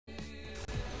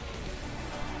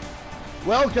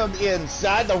Welcome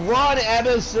inside the Ron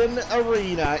Edison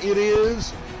Arena. It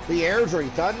is the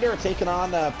Airdrie Thunder taking on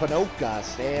the Ponoka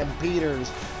Stampeders.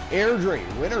 Airdrie,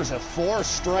 winners of 4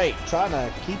 straight, trying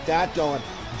to keep that going.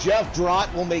 Jeff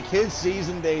Drott will make his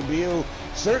season debut.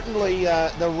 Certainly,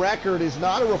 the record is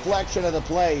not a reflection of the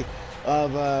play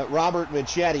of Robert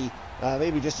Michetti.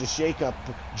 Maybe just a shake-up.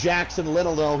 Jackson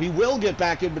Little, though, he will get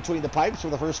back in between the pipes for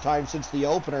the first time since the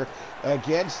opener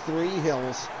against Three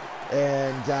Hills.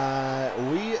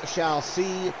 And we shall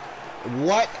see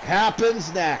what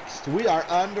happens next. We are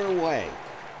underway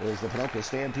as the Ponoka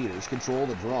Stampeders control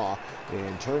the draw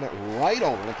and turn it right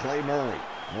over to Clay Murray.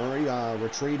 Murray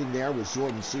retreating there with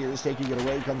Jordan Sears taking it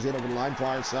away, comes in over the line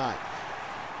far side.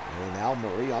 And now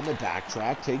Murray on the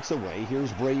backtrack takes away.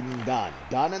 Here's Braden Dunn.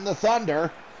 Dunn and the Thunder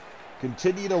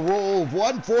continue to roll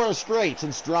 1-4 straight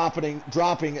since dropping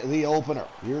the opener.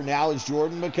 Here now is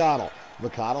Jordan McConnell.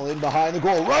 McConnell in behind the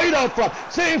goal, right out front.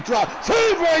 Save Drott.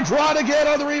 Save by Drott again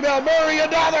on the rebound. Murray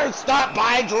another stop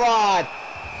by Drott.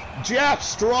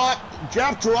 Jeff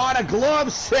Drott, a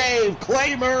glove save.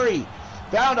 Clay Murray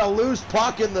found a loose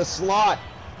puck in the slot.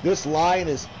 This line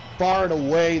is far and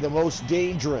away the most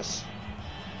dangerous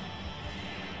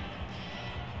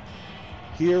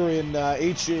here in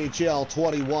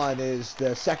HJHL21 is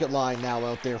the second line now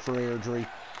out there for Airdrie.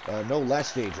 No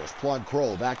less dangerous. Plug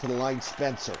Crow back to the line,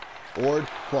 Spencer. Ord,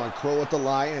 Plug Crow at the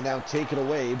line, and now taken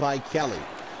away by Kelly.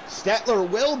 Stetler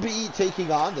will be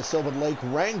taking on the Sylvan Lake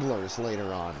Wranglers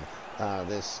later on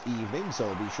this evening,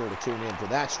 so be sure to tune in for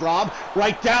that. Straub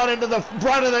right down into the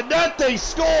front of the net. They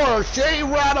score. Shea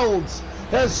Reynolds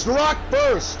has struck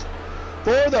first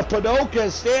for the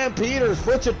Ponoka Stampeders.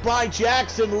 Puts it by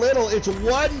Jackson Little. It's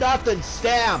 1-0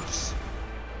 Stamps.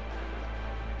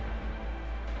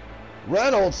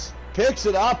 Reynolds picks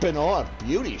it up and on.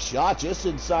 Beauty shot just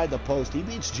inside the post. He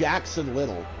beats Jackson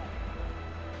Little.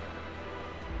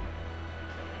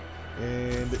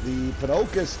 And the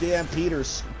Ponoka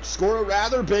Stampeders score a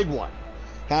rather big one.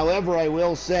 However, I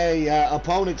will say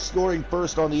opponents scoring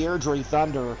first on the Airdrie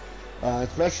Thunder,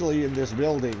 especially in this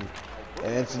building,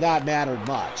 it's not mattered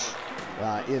much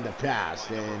in the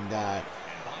past. And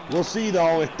we'll see,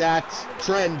 though, if that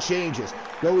trend changes.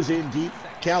 Goes in deep.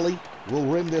 Kelly will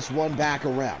rim this one back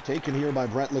around. Taken here by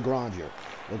Brett Lagrangier.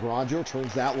 Lagrangier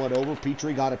turns that one over.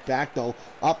 Petrie got it back, though,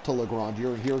 up to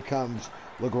Lagrangier. And here comes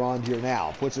Lagrangier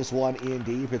now. Puts this one in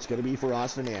deep. It's going to be for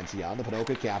Austin Ancion, the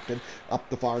Ponoka captain. Up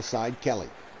the far side, Kelly.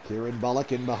 Kieran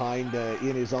Bullock in behind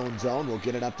in his own zone. We'll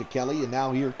get it up to Kelly, and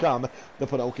now here come the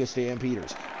Ponoka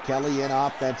Stampeders. Kelly in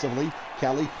offensively.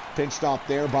 Kelly pinched off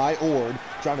there by Ord.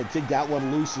 Trying to dig that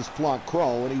one loose as Plot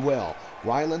Crow, and he will.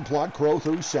 Ryland Plot Crow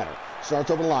through center.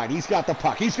 Starts over the line. He's got the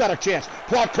puck. He's got a chance.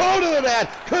 Plot Crow to the net.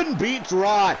 Couldn't beat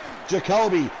Drott.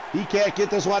 Jacoby, he can't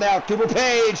get this one out. Cooper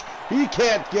Page, he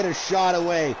can't get a shot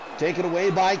away. Taken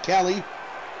away by Kelly.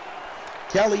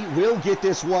 Kelly will get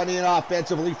this one in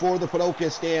offensively for the Ponoka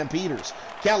Stampeders.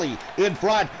 Kelly in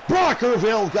front.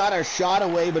 Brockerville got a shot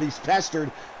away, but he's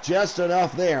pestered just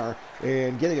enough there.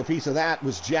 And getting a piece of that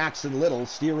was Jackson Little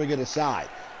steering it aside.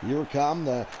 Here come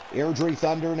the Airdrie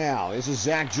Thunder now. This is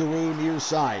Zach Giroux near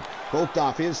side. Poked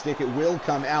off his stick. It will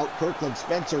come out. Kirkland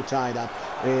Spencer tied up.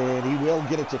 And he will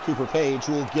get it to Cooper Page,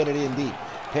 who will get it in deep.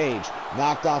 Page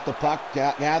knocked off the puck.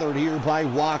 Gathered here by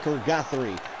Walker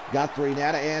Guthrie. Guthrie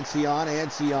now to Ancion.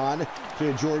 Ancion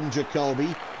to Jordan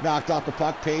Jacoby. Knocked off the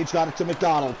puck. Page got it to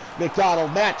McDonald.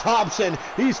 McDonald, Matt Thompson.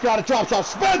 He's got a drop shot.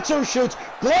 Spencer shoots.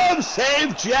 Glove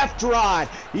save, Jeff Drott.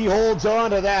 He holds on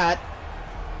to that.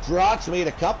 Drott's made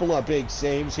a couple of big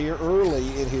saves here early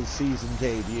in his season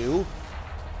debut.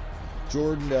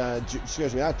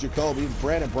 Not Jacoby,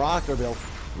 Brandon Brockerville.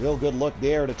 Real good look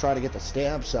there to try to get the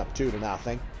Stamps up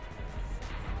 2-0.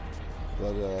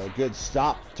 But a good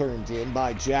stop turned in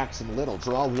by Jackson Little.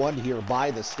 Draw one here by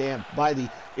the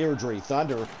Airdrie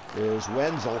Thunder is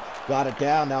Wenzel. Got it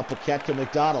down. Now Paquette to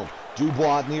McDonald.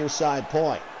 Dubois near side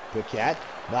point. Paquette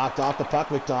knocked off the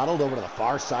puck. McDonald over to the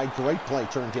far side. Great play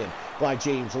turned in by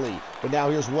James Lee. But now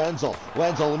here's Wenzel.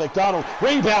 Wenzel to McDonald.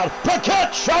 Rebound.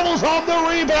 Paquette shovels on the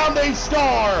rebound. They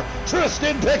score.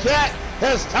 Tristan Paquette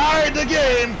has tied the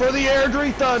game for the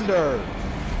Airdrie Thunder.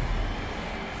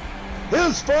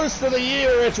 His first of the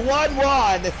year. It's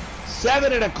 1-1.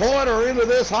 7 1/4 into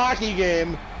this hockey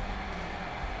game.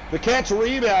 Paquette's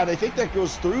rebound. I think that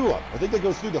goes through him. I think that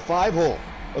goes through the 5-hole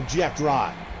of Jeff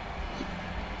Drott.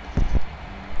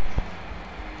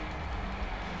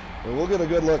 And we'll get a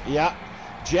good look. Yeah,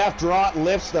 Jeff Drott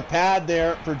lifts the pad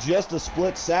there for just a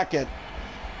split second.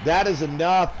 That is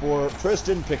enough for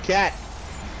Tristan Paquette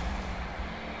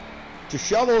to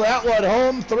shovel that one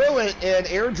home through it, and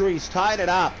Airdrie's tied it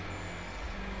up.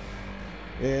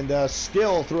 And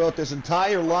still throughout this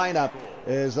entire lineup,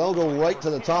 as they'll go right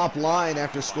to the top line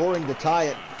after scoring to tie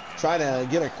it, try to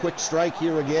get a quick strike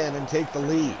here again and take the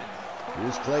lead.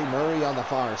 Here's Clay Murray on the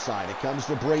far side. It comes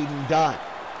to Braden Dunn.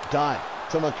 Dunn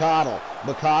to McConnell.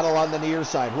 McConnell on the near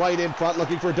side. Right in front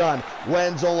looking for Dunn.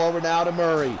 Wenzel over now to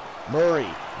Murray. Murray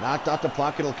knocked out the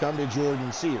puck. It'll come to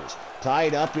Jordan Sears.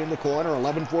 Tied up in the corner.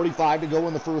 11:45 to go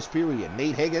in the first period.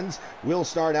 Nate Higgins will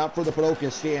start out for the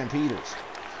Ponoka Stampeders.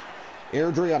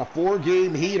 Airdrie on a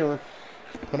 4-game heater.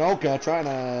 Ponoka trying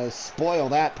to spoil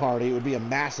that party. It would be a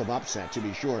massive upset, to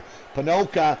be sure.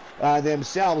 Ponoka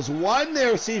themselves won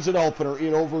their season opener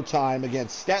in overtime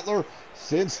against Stettler.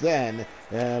 Since then,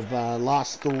 have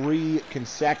lost 3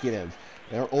 consecutive.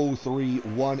 They're 0-3,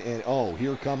 1-0.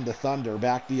 Here come the Thunder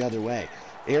back the other way.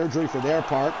 Airdrie, for their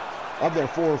part, of their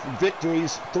 4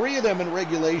 victories, 3 of them in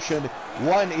regulation,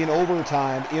 1 in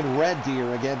overtime in Red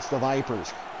Deer against the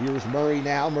Vipers. Here's Murray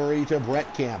now. Murray to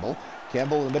Brett Campbell.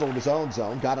 Campbell in the middle of his own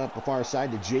zone. Got it up the far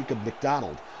side to Jacob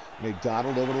McDonald.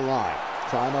 McDonald over the line.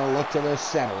 Trying to look to the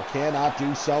center. Cannot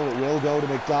do so. It will go to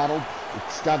McDonald.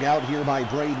 It's dug out here by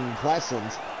Braden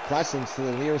Klessens. Klessens to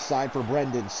the near side for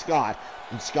Brendan Scott.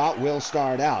 And Scott will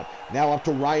start out. Now up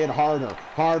to Ryan Harder.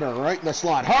 Harder right in the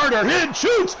slot. Harder hit,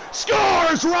 shoots,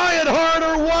 scores! Ryan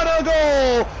Harder, what a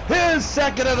goal! His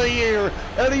second of the year.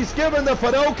 And he's given the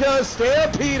Ponoka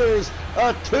Stampeders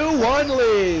a 2-1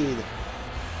 lead.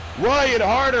 Ryan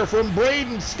Harder from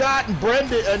Braden Scott and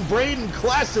Braden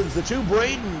Klessens, the 2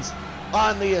 Bradens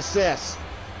on the assist.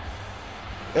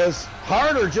 As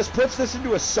Harder just puts this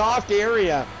into a soft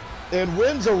area and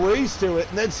wins a race to it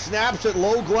and then snaps it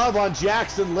low glove on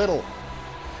Jackson Little.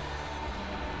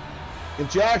 And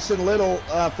Jackson Little,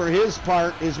 for his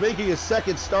part, is making his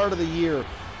second start of the year.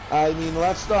 I mean,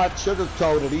 let's not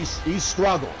sugarcoat it. He's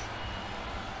struggled.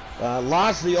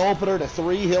 Lost the opener to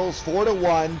 3 Hills,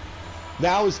 4-1.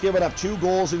 Now he's given up 2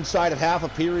 goals inside of half a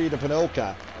period to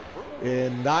Ponoka.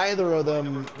 And neither of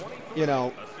them, you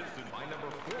know,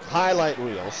 highlight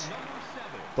reels.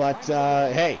 But,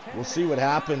 hey, we'll see what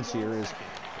happens here.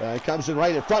 It comes in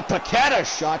right in front. Paquetta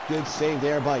shot. Good save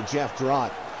there by Jeff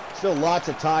Drott. Still lots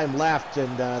of time left,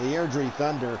 and the Airdrie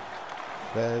Thunder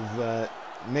have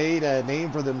made a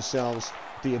name for themselves,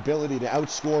 the ability to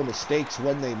outscore mistakes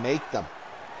when they make them.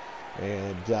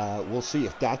 And we'll see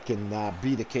if that can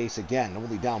be the case again.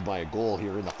 Only down by a goal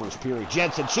here in the first period.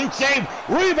 Jensen shoots, save,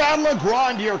 rebound.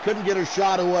 Legrandier couldn't get a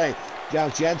shot away.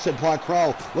 Down Jensen,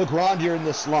 Poitras, Legrandier in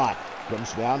the slot.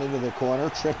 Comes down into the corner,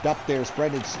 tripped up there.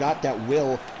 Brendan Scott. That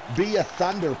will be a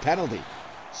Thunder penalty.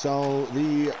 So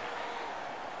the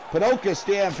Ponoka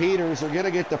Stampeders are going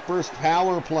to get the first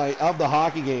power play of the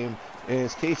hockey game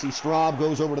as Casey Straub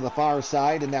goes over to the far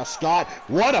side. And now Scott,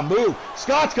 what a move.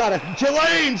 Scott's got it.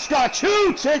 Jelaine Scott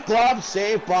shoots it. Glove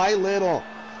saved by Little.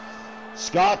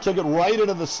 Scott took it right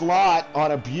into the slot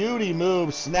on a beauty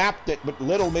move, snapped it, but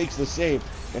Little makes the save.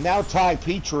 And now Ty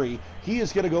Petrie, he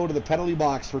is going to go to the penalty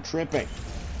box for tripping.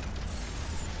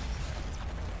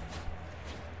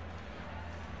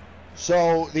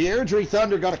 So the Airdrie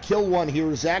Thunder got to kill one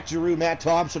here. Zach Giroux, Matt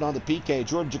Thompson on the PK,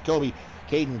 Jordan Jacoby,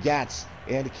 Caden Gatz,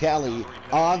 and Kelly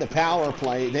on the power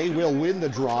play. They will win the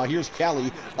draw. Here's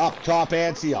Kelly up top,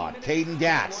 Ancion. Caden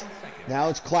Gatz. Now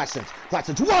it's Klessens.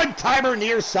 Klessens, one-timer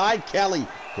near side, Kelly.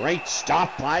 Great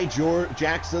stop by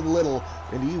Jackson Little,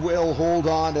 and he will hold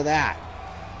on to that.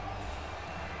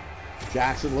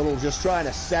 Jackson Little just trying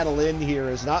to settle in here,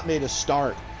 has not made a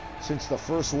start since the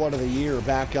first one of the year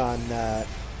back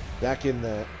in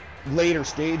the later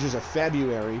stages of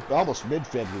February, almost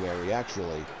mid-February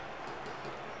actually.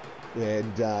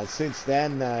 And since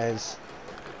then has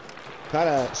kind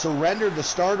of surrendered the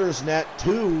starter's net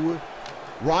to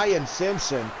Ryan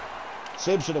Simpson.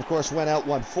 Simpson, of course, went out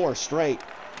 1-4 straight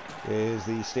as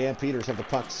the Stampeders have the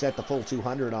puck set the full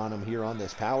 200 on him here on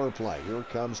this power play. Here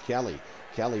comes Kelly.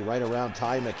 Kelly right around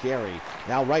Ty McCary.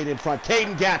 Now right in front,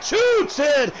 Caden Gatz shoots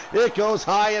it! It goes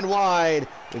high and wide,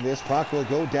 and this puck will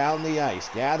go down the ice.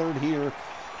 Gathered here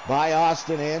by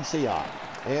Austin Ancion.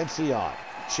 Ancion,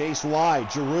 chase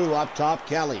wide, Giroux up top,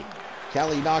 Kelly.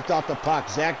 Kelly knocked off the puck,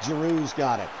 Zach Giroux's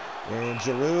got it. And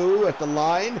Giroux at the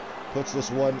line, puts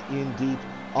this one in deep.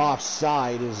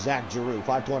 Offside is Zach Giroux.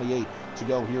 5:28 to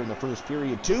go here in the first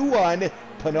period. 2-1,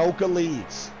 Ponoka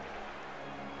leads.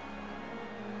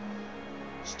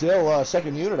 Still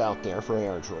second unit out there for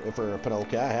Airdrie, for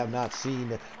Ponoka. I have not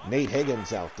seen Nate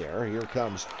Higgins out there. Here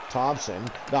comes Thompson.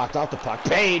 Knocked off the puck.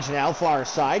 Page now far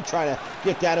side. Trying to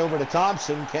get that over to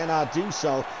Thompson. Cannot do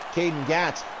so. Caden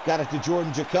Gatz got it to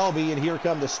Jordan Jacoby, and here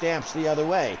come the Stamps the other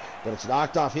way. But it's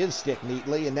knocked off his stick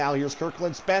neatly, and now here's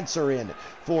Kirkland Spencer in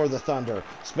for the Thunder.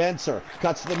 Spencer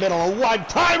cuts to the middle. A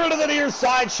one-timer to the near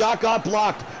side. Shot got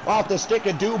blocked off the stick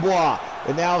of Dubois.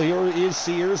 And now here is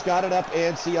Sears. Got it up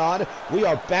and Sion. We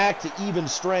are back to even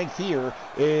strength here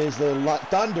as the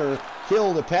Thunder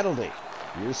kill the penalty.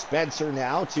 Here's Spencer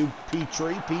now to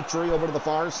Petrie. Petrie over to the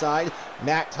far side.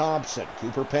 Matt Thompson.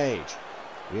 Cooper Page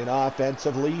in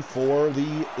offensively for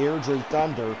the Airdrie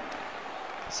Thunder.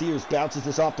 Sears bounces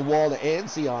this off the wall to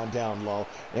Ancillon down low,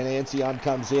 and Ancillon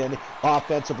comes in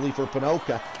offensively for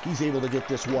Ponoka. He's able to get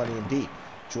this one in deep.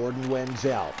 Jordan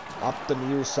Wenzel up the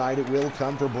near side. It will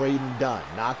come for Braden Dunn.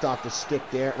 Knocked off the stick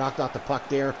there, knocked off the puck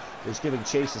there. Is giving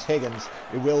chase as Higgins.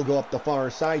 It will go up the far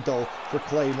side though for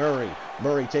Clay Murray.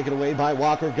 Murray taken away by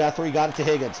Walker Guthrie. Got it to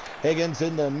Higgins. Higgins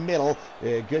in the middle.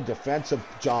 A good defensive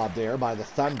job there by the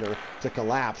Thunder to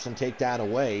collapse and take that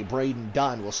away. Braden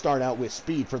Dunn will start out with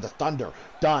speed for the Thunder.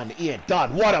 Dunn in.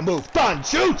 Dunn. What a move. Dunn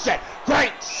shoots it.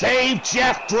 Great save,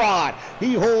 Jeff Drawn.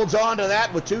 He holds on to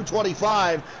that with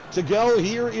 2:25 to go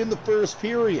here in the first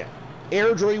period.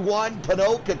 Airdrie 1,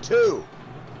 Ponoka 2.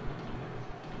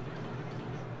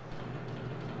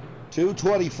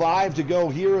 2:25 to go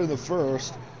here in the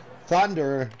first.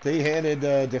 Thunder, they handed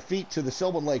defeat to the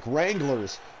Sylvan Lake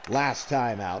Wranglers last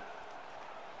time out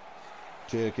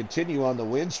to continue on the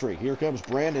win streak. Here comes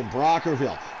Brandon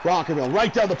Brockerville. Brockerville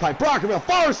right down the pipe. Brockerville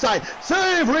far side.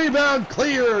 Save, rebound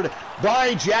cleared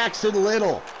by Jackson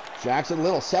Little. Jackson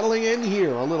Little settling in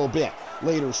here a little bit.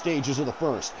 Later stages of the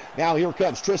first. Now here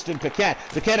comes Tristan Paquette.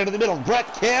 Paquette into the middle.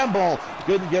 Brett Campbell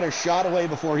couldn't get a shot away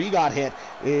before he got hit,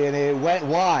 and it went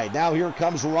wide. Now here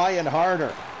comes Ryan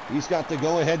Harder. He's got the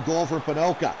go-ahead goal for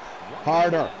Ponoka.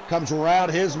 Harder comes around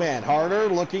his man. Harder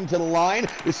looking to the line.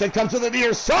 Instead comes to the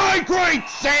near side. Great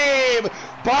save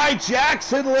by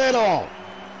Jackson Little.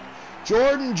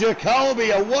 Jordan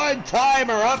Jacoby, a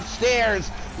one-timer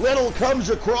upstairs. Little comes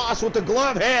across with the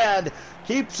glove hand.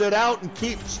 Keeps it out and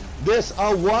keeps this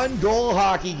a one-goal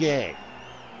hockey game.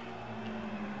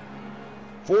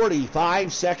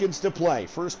 45 seconds to play.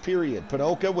 First period.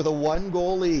 Ponoka with a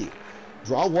one-goal lead.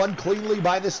 Draw one cleanly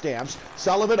by the Stamps.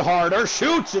 Sullivan Harder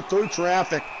shoots it through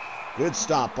traffic. Good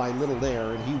stop by Little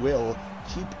there, and he will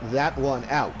keep that one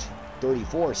out.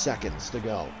 34 seconds to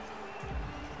go.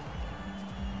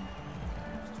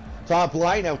 Top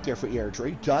line out there for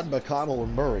Airdrie. Dunn, McConnell,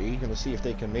 and Murray. Going to see if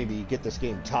they can maybe get this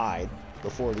game tied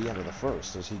before the end of the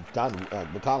first. As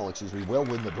McConnell, will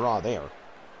win the draw there.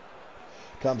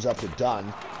 Comes up to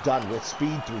Dunn. Dunn with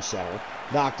speed through center.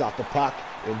 Knocked off the puck,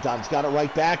 and Dunn's got it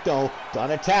right back, though.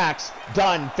 Dunn attacks.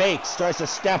 Dunn fakes. Tries to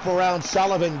step around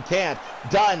Sullivan. Can't.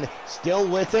 Dunn still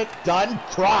with it. Dunn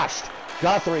crushed.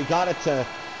 Guthrie got it to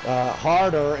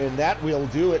Harder, and that will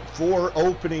do it for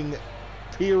opening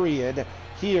period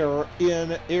here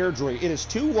in Airdrie. It is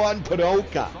 2-1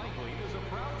 Ponoka.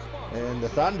 And the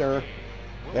Thunder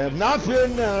have not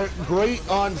been great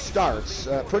on starts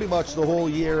pretty much the whole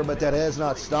year, but that has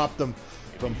not stopped them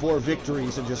from 4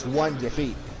 victories and just 1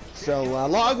 defeat. So a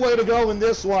long way to go in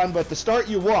this one, but the start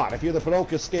you want if you're the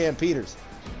Ponoka Stampeders.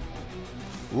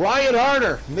 Ryan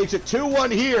Harder makes it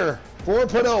 2-1 here for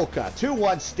Ponoka.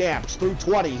 2-1 Stamps through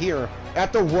 20 here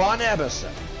at the Ron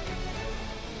Emerson.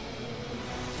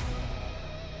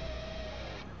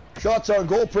 Shots on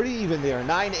goal pretty even there.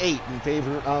 9-8 in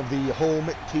favor of the home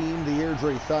team, the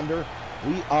Airdrie Thunder.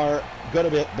 We are going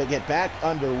to get back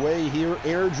underway here.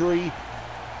 Airdrie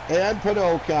and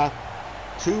Ponoka,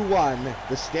 2-1.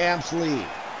 The Stamps lead.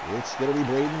 It's going to be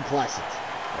Braden Klessett.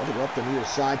 Over up the near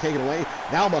side, taken away.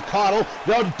 Now McConnell.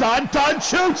 No, Dunn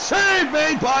shoots. Save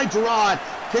made by Gerard.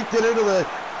 Kicked it into the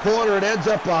corner. It ends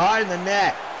up behind the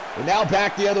net. And now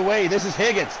back the other way. This is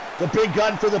Higgins. The big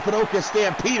gun for the Ponoka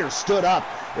Stampeders stood up.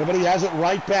 But he has it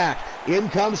right back. In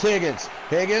comes Higgins.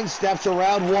 Higgins steps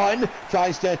around one.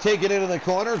 Tries to take it into the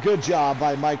corner. Good job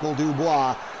by Michael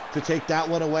Dubois to take that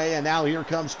one away. And now here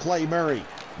comes Clay Murray.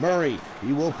 Murray,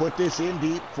 he will put this in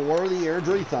deep for the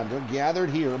Airdrie Thunder. Gathered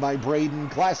here by Braden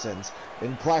Klessens.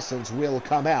 And Klessens will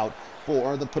come out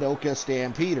for the Ponoka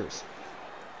Stampeders.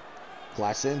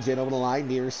 Klessens in over the line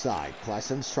near side.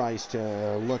 Klessens tries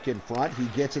to look in front. He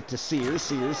gets it to Sears.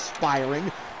 Sears spiring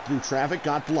through traffic.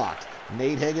 Got blocked.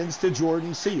 Nate Higgins to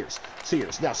Jordan Sears.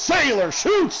 Sears. Now Saylor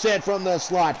shoots it from the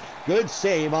slot. Good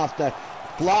save off the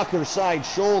blocker side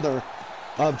shoulder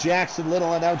of Jackson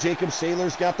Little. And now Jacob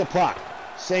Saylor's got the puck.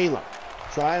 Saylor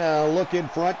Trying to look in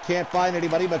front, can't find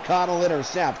anybody. McConnell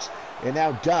intercepts. And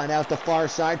now Dunn out the far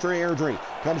side for Airdrie.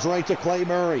 Comes right to Clay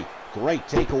Murray. Great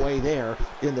takeaway there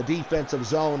in the defensive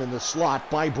zone in the slot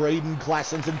by Braden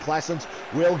Klessens, and Klessens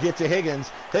will get to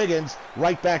Higgins. Higgins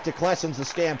right back to Klessens. The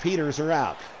Stampeders are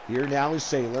out. Here now is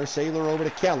Saylor. Saylor over to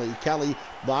Kelly. Kelly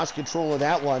lost control of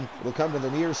that one. It'll come to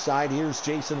the near side. Here's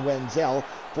Jason Wenzel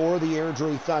for the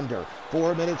Airdrie Thunder.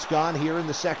 4 minutes gone here in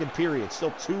the second period.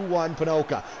 Still 2-1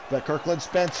 Ponoka. But Kirkland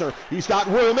Spencer, he's got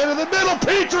room into the middle.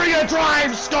 Petrie, a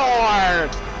drive,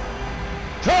 scored!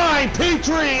 Ty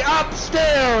Petrie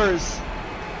upstairs.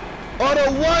 On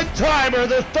a one-timer,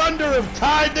 the Thunder have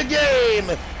tied the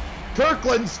game.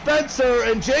 Kirkland Spencer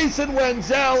and Jason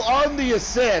Wenzel on the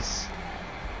assist.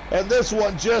 And this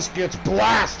one just gets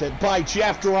blasted by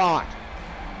Jeff Drott.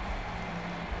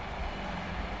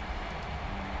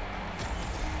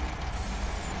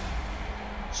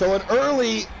 So an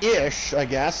early-ish, I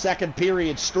guess, second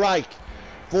period strike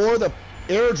for the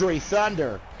Airdrie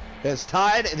Thunder has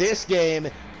tied this game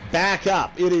back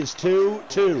up. It is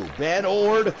 2-2. Ben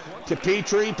Ord to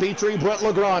Petrie. Petrie, Brett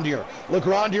Legrandier.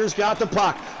 Legrandier's got the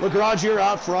puck. Legrandier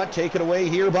out front, taken away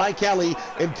here by Kelly,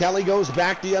 and Kelly goes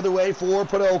back the other way for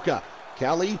Ponoka.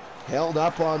 Kelly held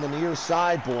up on the near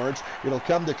sideboards. It'll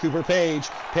come to Cooper Page.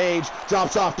 Page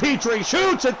drops off. Petrie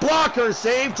shoots at blocker.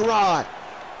 Save Drott.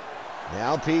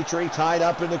 Now Petrie tied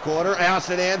up in the corner.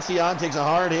 Austin Ancion takes a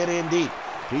hard hit in deep.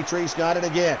 Petrie's got it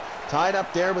again. Tied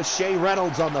up there with Shea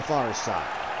Reynolds on the far side.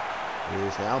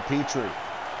 Here's now Petrie.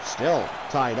 Still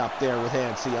tied up there with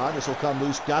Ancion. This will come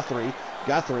loose Guthrie.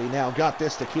 Guthrie now got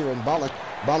this to Kieran Bullock.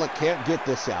 Bullock can't get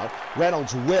this out.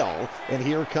 Reynolds will. And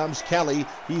here comes Kelly.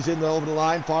 He's in the over the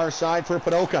line, far side for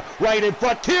Ponoka. Right in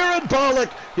front, Kieran Bullock.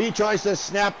 He tries to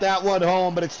snap that one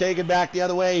home, but it's taken back the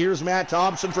other way. Here's Matt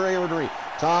Thompson for Airdrie.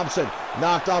 Thompson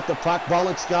knocked off the puck.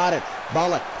 Bullock's got it.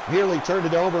 Bullock nearly turned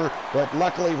it over, but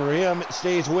luckily for him,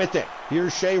 stays with it.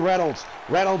 Here's Shea Reynolds.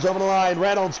 Reynolds over the line.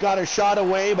 Reynolds got a shot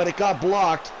away, but it got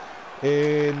blocked.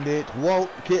 And it won't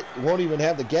even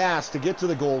have the gas to get to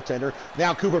the goaltender.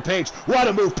 Now Cooper Page, what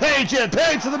a move. Page in,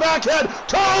 Page to the backhand.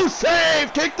 Toe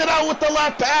save, kicked it out with the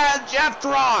left hand. Jeff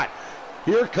Drott.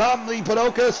 Here come the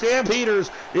Ponoka Stampeders.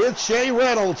 It's Shea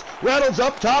Reynolds. Reynolds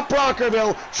up top,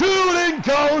 Brockerville. Shooting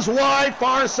goes wide,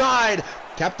 far side.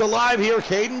 Kept alive here,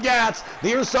 Caden Gatz.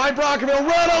 Near side, Brockerville.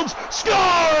 Reynolds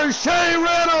scores! Shea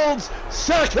Reynolds,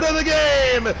 second of the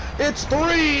game. It's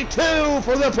 3-2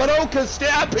 for the Ponoka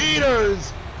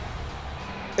Stampeders.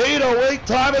 8:08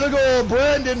 time of the goal.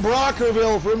 Brendan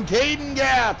Brockerville from Caden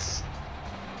Gatz.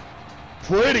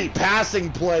 Pretty passing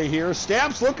play here.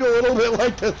 Stamps look a little bit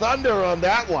like the Thunder on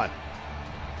that one.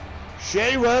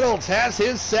 Shea Reynolds has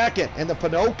his second, and the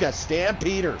Ponoka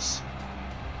Stampeders.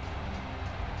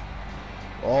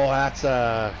 Oh,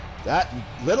 that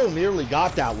Little nearly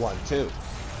got that one too.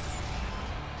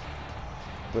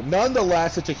 But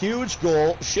nonetheless, it's a huge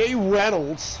goal. Shea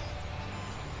Reynolds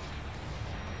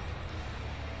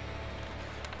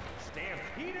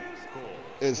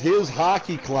is his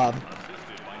hockey club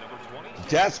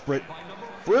desperate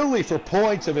really for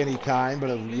points of any kind,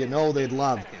 but you know they'd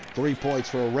love 3 points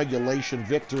for a regulation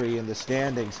victory in the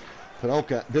standings.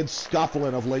 Ponoka been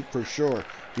scuffling of late for sure.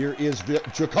 Here is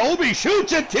Jacoby,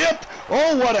 shoots it, tipped.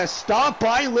 Oh, what a stop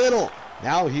by Little.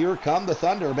 Now here come the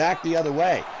Thunder back the other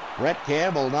way. Brett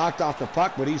Campbell knocked off the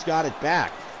puck, but he's got it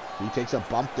back. He takes a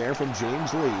bump there from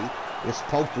James Lee. It's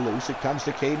poked loose. It comes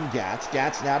to Caden Gatz.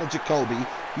 Gatz now to Jacoby.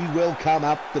 He will come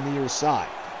up the near side.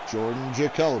 Jordan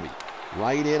Jacoby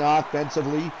right in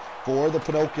offensively for the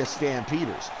Ponoka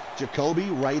Stampeders. Jacoby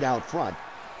right out front,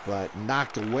 but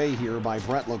knocked away here by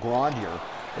Brett Legrandier.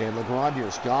 And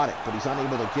Legrandier's got it, but he's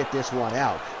unable to get this one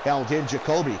out. Held in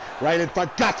Jacoby, right in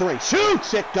front. Guthrie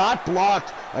shoots! It got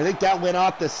blocked. I think that went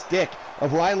off the stick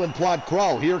of Ryland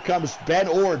Plot-Crow. Here comes Ben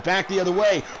Ord back the other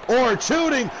way. Ord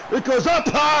shooting. It goes up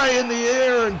high in the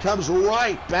air and comes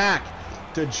right back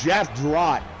to Jeff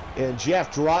Drott. And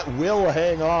Jeff Drott will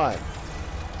hang on.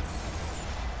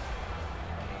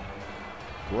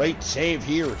 Great save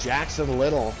here. Jackson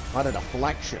Little on a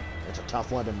deflection. It's a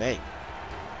tough one to make.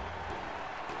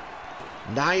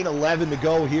 9:11 to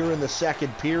go here in the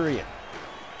second period.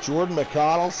 Jordan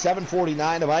McConnell,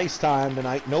 7:49 of ice time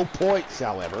tonight. No points,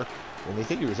 however. And they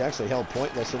think he was actually held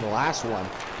pointless in the last one,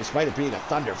 despite it being a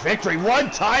Thunder victory.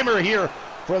 One-timer here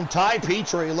from Ty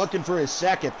Petrie, looking for his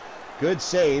second. Good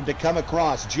save to come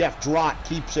across. Jeff Drott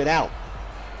keeps it out.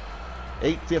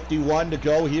 8:51 to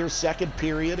go here, second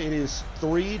period. It is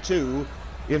 3-2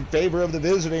 in favor of the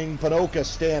visiting Ponoka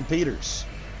Stampeders.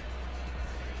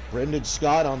 Brendan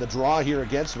Scott on the draw here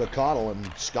against McConnell, and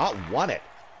Scott won it.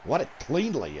 Won it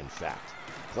cleanly, in fact.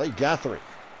 Clay Guthrie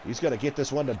He's going to get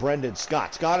this one to Brendan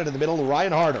Scott. Scott into the middle to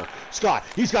Ryan Harder. Scott,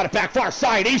 he's got it back far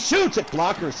side. He shoots it.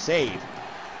 Blocker save.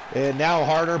 And now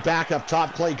Harder back up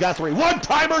top. Clay Guthrie.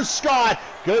 One-timer Scott.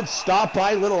 Good stop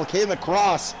by Little. Came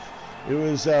across. It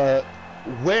was a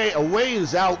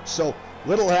ways out, so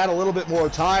Little had a little bit more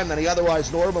time than he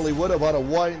otherwise normally would have on a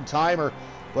one-timer.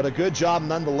 But a good job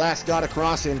nonetheless. Got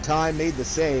across in time. Made the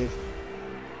save.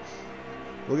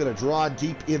 We're going to draw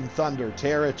deep in Thunder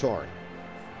territory.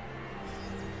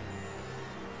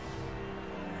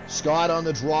 Scott on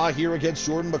the draw here against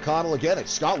Jordan McConnell again. And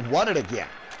Scott won it again.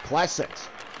 Klesset.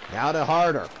 Now to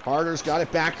Harder. Harder's got it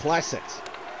back. Klesset.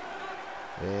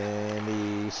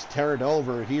 And he's teared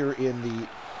over here in the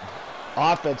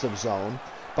offensive zone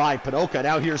by Ponoka.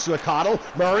 Now here's McConnell.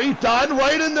 Murray done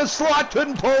right in the slot.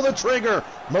 Couldn't pull the trigger.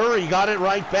 Murray got it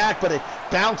right back, but it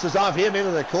bounces off him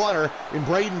into the corner in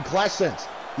Braden Klesset.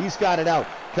 He's got it out.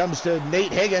 Comes to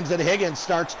Nate Higgins, and Higgins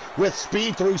starts with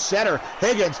speed through center.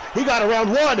 Higgins, he got around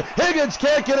one. Higgins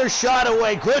can't get a shot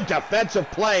away. Good defensive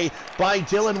play by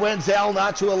Dylan Wenzel,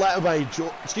 not to allow by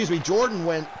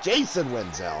Jason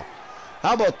Wenzel.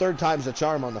 How about third time's the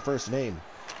charm on the first name?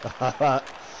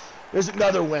 There's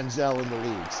another Wenzel in the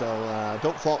league, so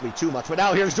don't fault me too much. But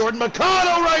now here's Jordan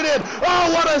McConnell right in.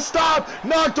 Oh, what a stop!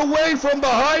 Knocked away from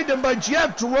behind him by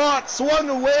Jeff Drott. Swung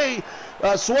away.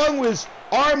 Swung with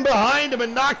arm behind him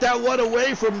and knocked that one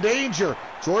away from danger.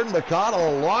 Jordan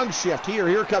McConnell, a long shift here.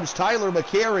 Here comes Tyler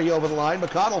McCary over the line.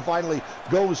 McConnell finally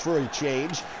goes for a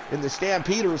change. And the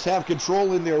Stampeders have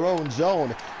control in their own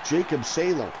zone. Jacob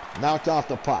Saylor knocked off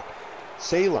the puck.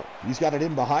 Saylor, he's got it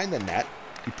in behind the net.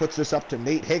 He puts this up to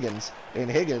Nate Higgins. And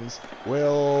Higgins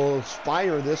will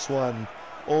fire this one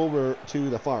over to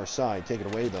the far side.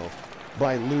 Taken away, though,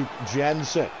 by Luke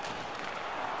Jensen.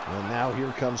 And now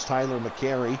here comes Tyler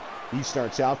McCary. He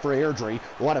starts out for Airdrie.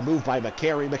 What a move by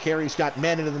McCary. McCary's got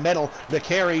men into the middle.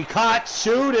 McCary caught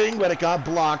shooting, but it got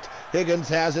blocked. Higgins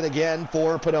has it again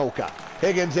for Ponoka.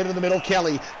 Higgins into the middle.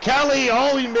 Kelly. Kelly,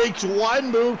 oh, he makes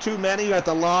one move too many at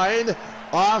the line.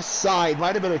 Offside.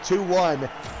 Might have been a 2-1.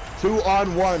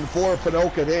 2-on-1 for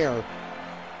Ponoka there.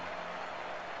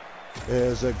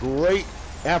 There's a great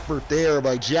effort there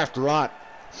by Jeff Drott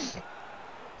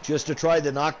just to try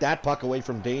to knock that puck away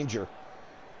from danger.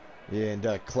 And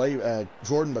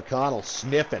Jordan McConnell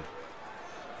sniffing.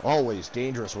 Always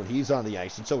dangerous when he's on the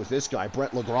ice. And so is this guy,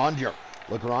 Brett Legrandier.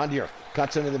 Legrandier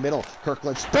cuts into the middle.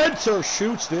 Kirkland Spencer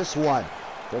shoots this one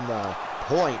from the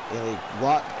point. And he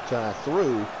got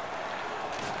through.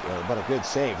 But a good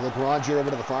save. Legrandier over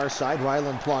to the far side.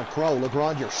 Ryland Plante-Crow.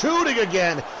 Legrandier shooting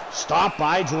again. Stopped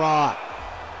by Draw.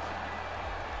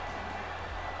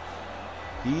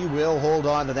 He will hold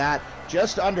on to that.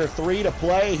 Just under 3 to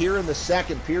play here in the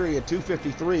second period.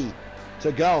 2:53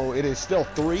 to go. It is still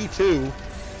 3-2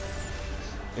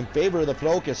 in favor of the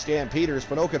Ponoka Stampeders.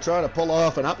 Ponoka trying to pull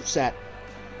off an upset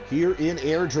here in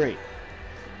Airdrie.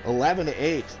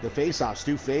 11-8. The faceoffs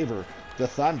do favor the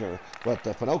Thunder, but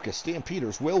the Ponoka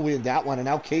Stampeders will win that one. And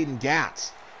now Caden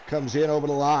Gatz comes in over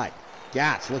the line.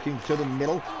 Gatz looking to the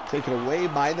middle, taken away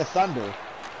by the Thunder.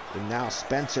 And now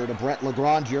Spencer to Brett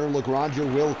Legrandier.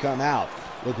 Legrandier will come out.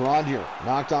 Legrandier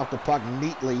knocked off the puck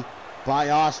neatly by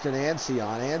Austin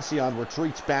Ancion. Ancion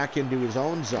retreats back into his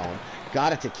own zone.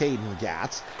 Got it to Caden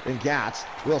Gatz. And Gatz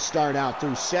will start out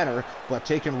through center, but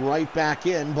taken right back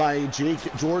in by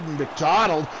Jordan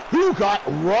McDonald, who got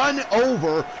run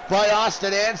over by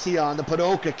Austin Ancion, the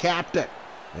Ponoka captain.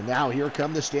 And now here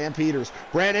come the Stampeders.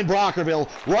 Brandon Brockerville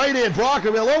right in.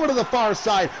 Brockerville over to the far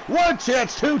side. One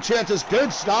chance, two chances.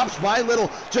 Good stops by Little.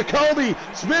 Jacoby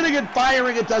spinning and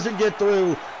firing. It doesn't get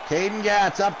through. Caden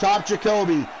Gatz up top.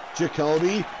 Jacoby.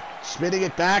 Jacoby spinning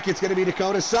it back. It's going to be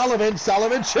Dakota Sullivan.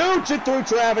 Sullivan shoots it through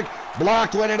traffic.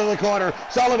 Blocked, went into the corner.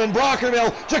 Sullivan,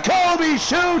 Brockerville. Jacoby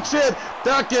shoots it.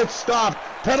 That gets stopped.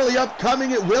 Penalty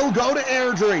upcoming. It will go to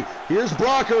Airdrie. Here's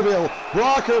Brockerville.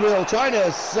 Brockerville trying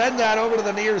to send that over to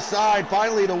the near side.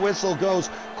 Finally, the whistle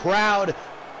goes. Crowd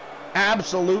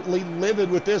absolutely livid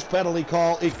with this penalty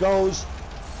call. It goes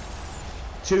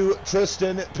to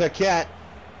Tristan Paquette.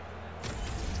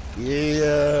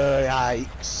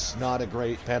 Yikes. Not a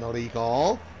great penalty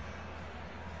call.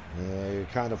 You're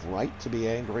kind of right to be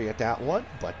angry at that one,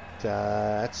 but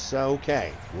that's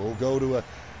okay. We'll go to a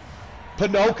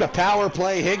Ponoka power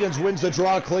play. Higgins wins the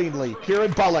draw cleanly.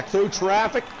 Kieran Bullock through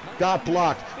traffic. Got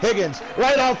blocked. Higgins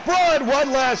right out front.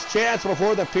 One last chance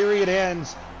before the period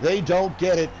ends. They don't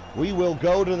get it. We will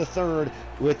go to the third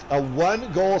with a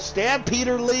 1-goal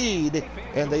Stampeder lead,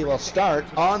 and they will start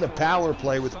on the power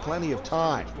play with plenty of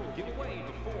time.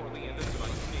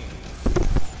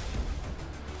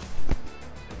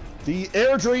 The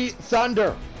Airdrie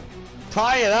Thunder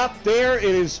tie it up there. It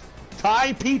is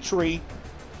Ty Petrie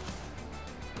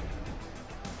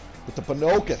with the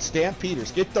Ponoka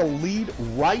Stampeders. Get the lead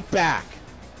right back.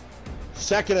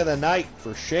 Second of the night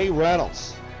for Shea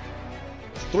Reynolds.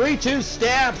 3-2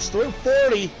 Stamps through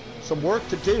 40. Some work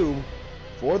to do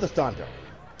for the Thunder.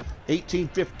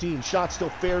 18-15. Shot still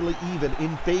fairly even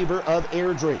in favor of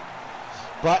Airdrie.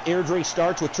 But Airdrie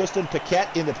starts with Tristan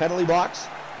Paquette in the penalty box.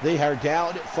 They are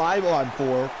down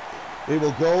 5-on-4. They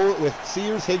will go with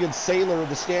Sears, Higgins, Saylor,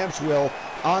 the Stamps will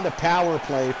on the power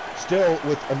play, still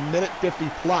with a minute 50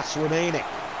 plus remaining.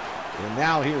 And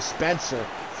now here's Spencer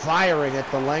firing at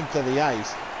the length of the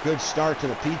ice. Good start to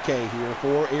the PK here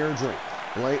for Airdrie.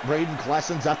 Braden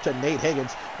Klessens up to Nate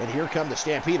Higgins, and here come the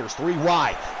Stampeders, 3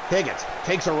 wide. Higgins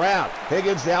takes a round.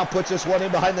 Higgins now puts this one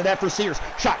in behind the net for Sears.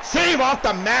 Shot, save off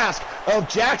the mask of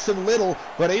Jackson Little,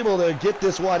 but able to get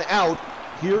this one out.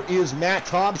 Here is Matt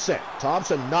Thompson.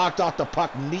 Thompson knocked off the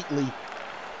puck neatly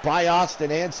by Austin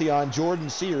Ancion. Jordan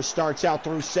Sears starts out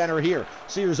through center here.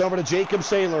 Sears over to Jacob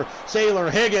Saylor.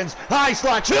 Saylor, Higgins, high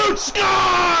slot, shoots,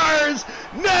 scores!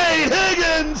 Nate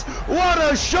Higgins,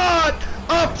 what a shot!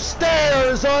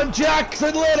 Upstairs on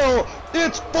Jackson Little.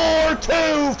 It's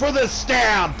 4-2 for the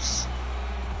Stamps.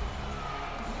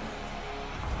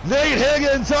 Nate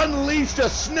Higgins unleashed a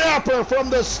snapper from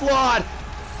the slot,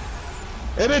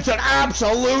 and it's an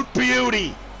absolute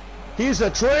beauty. He's a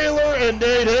trailer, and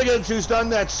Nate Higgins, who's done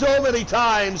that so many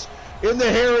times in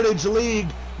the Heritage League,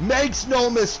 makes no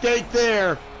mistake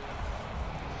there.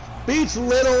 Beats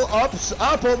Little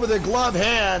up over the glove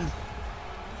hand.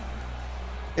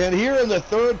 And here in the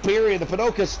third period, the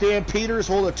Ponoka Stampeders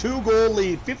hold a 2-goal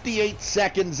lead, 58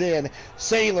 seconds in.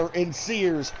 Saylor and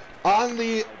Sears on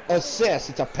the assist.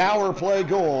 It's a power play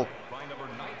goal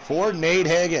for Nate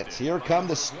Higgins. Here come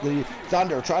the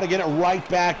Thunder, trying to get it right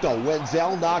back though.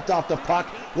 Wenzel knocked off the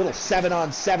puck. Little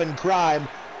 7-on-7 crime.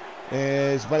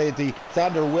 But the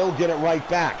Thunder will get it right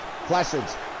back.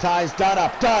 Klessens ties Dunn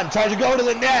up. Dunn tries to go to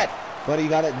the net, but he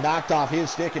got it knocked off his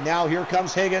stick, and now here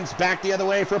comes Higgins back the other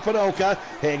way for Ponoka.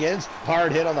 Higgins,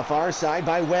 hard hit on the far side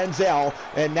by Wenzel,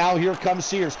 and now here comes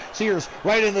Sears. Sears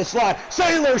right in the slot.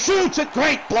 Saylor shoots it,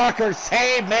 great blocker,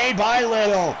 save made by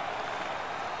Little.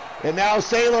 And now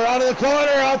Saylor out of the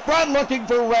corner, out front looking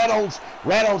for Reynolds.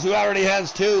 Reynolds, who already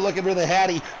has 2, looking for the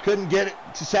Hattie, couldn't get it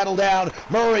to settle down.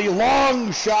 Murray,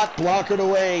 long shot, blockered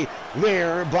away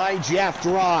there by Jeff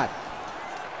Drott.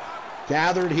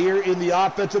 Gathered here in the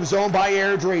offensive zone by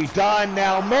Airdrie. Done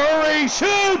now. Murray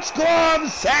shoots,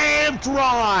 glove, save,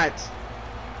 Drott.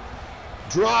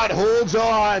 Drott holds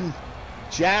on.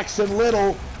 Jackson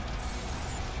Little.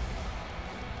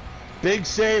 Big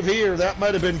save here. That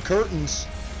might have been curtains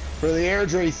for the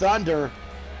Airdrie Thunder.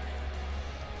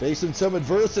 Facing some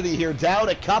adversity here. Down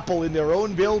a couple in their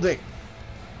own building.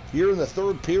 Here in the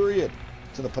third period.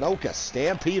 To the Ponoka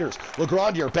Stampeders.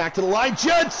 Legrandier back to the line.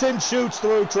 Jensen shoots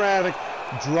through traffic.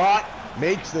 Drott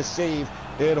makes the save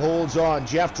and holds on.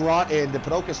 Jeff Drott and the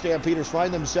Ponoka Stampeders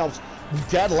find themselves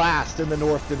dead last in the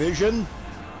North Division.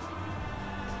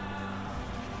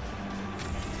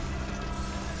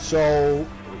 So,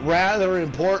 rather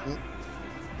important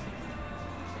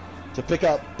to pick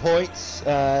up points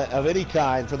of any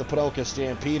kind for the Ponoka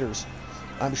Stampeders.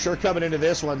 I'm sure coming into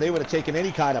this one, they would have taken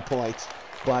any kind of points.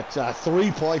 But 3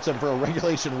 points for a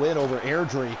regulation win over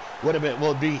Airdrie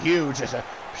would be huge. It's a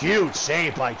huge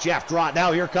save by Jeff Drott.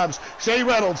 Now here comes Shea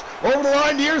Reynolds over the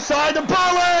line near side to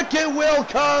Bullock. It will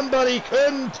come, but he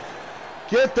couldn't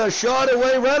get the shot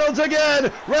away. Reynolds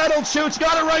again. Reynolds shoots,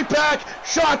 got it right back.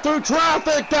 Shot through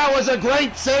traffic. That was a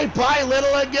great save by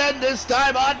Little again, this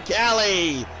time on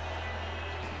Kelly.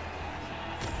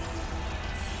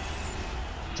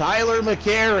 Tyler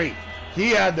McCary.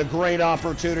 He had the great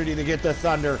opportunity to get the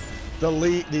Thunder the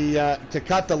lead, to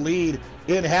cut the lead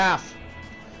in half.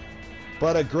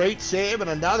 But a great save and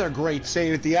another great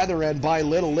save at the other end by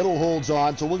Little. Little holds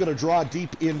on, so we're going to draw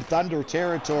deep in Thunder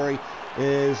territory.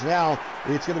 Is now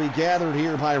it's going to be gathered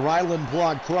here by Ryland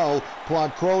Plod-Crow.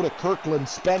 Plod-Crow to Kirkland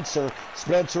Spencer.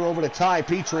 Spencer over to Ty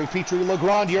Petrie. Petrie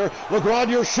Legrandier.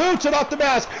 Legrandier shoots it off the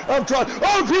mask of Drott.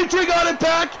 Oh, Petrie got it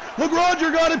back.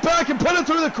 Legrandier got it back and put it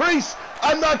through the crease.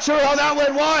 I'm not sure how that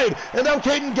went wide. And now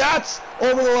Caden Gatz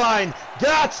over the line.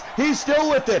 Gatz, he's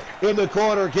still with it in the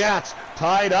corner. Gatz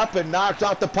tied up and knocked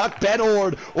off the puck. Ben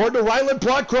Ord. Ord to Ryland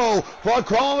Plod-Crow.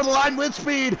 Plod-Crow over the line with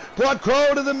speed.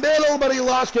 Plod-Crow to the middle, but he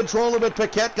lost control of it.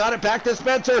 Paquette got it back to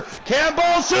Spencer.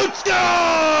 Campbell shoots,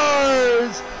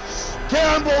 scores!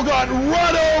 Campbell got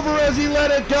run over as he let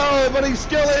it go, but he's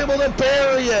still able to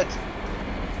bury it.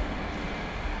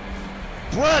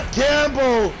 Brett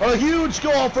Campbell, a huge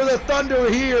goal for the Thunder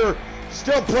here.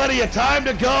 Still plenty of time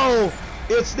to go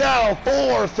It's now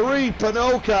 4-3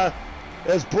 Ponoka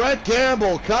as Brett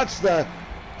Campbell cuts the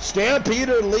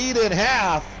Stampeder lead in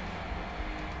half.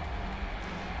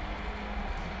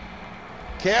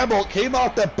 Campbell came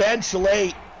off the bench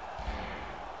late,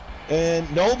 and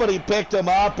nobody picked him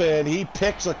up, and he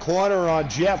picks a corner on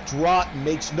Jeff Drott and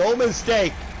makes no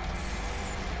mistake.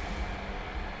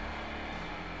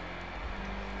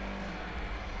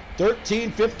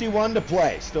 .13:51 to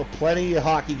play. Still plenty of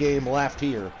hockey game left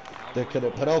here. The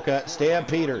Ponoka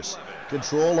Stampeders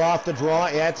control off the draw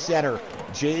at center.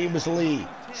 James Lee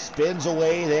spins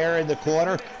away there in the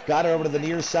corner. Got it over to the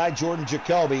near side, Jordan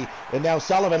Jacoby. And now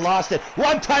Sullivan lost it.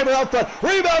 One-timer out front.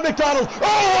 Rebound McDonald.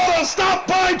 Oh, what a stop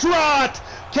by Drott!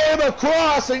 Came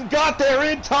across and got there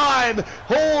in time.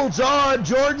 Holds on.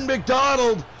 Jordan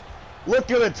McDonald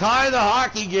looking to tie the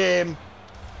hockey game.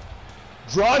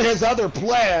 Drott has other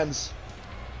plans.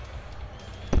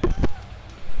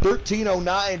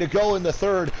 13:09 to go in the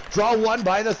third. Draw one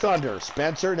by the Thunder.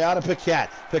 Spencer now to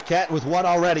Paquette. Paquette with one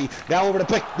already. Now over to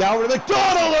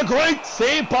McDonald. A great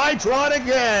save by Drott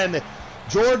again.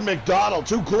 Jordan McDonald,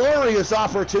 two glorious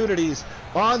opportunities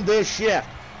on this shift,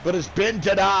 but has been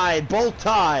denied both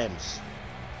times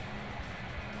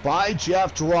by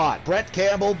Jeff Drott. Brett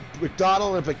Campbell,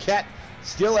 McDonald, and Paquette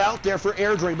still out there for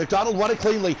Airdrie. McDonald won it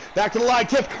cleanly. Back to the line.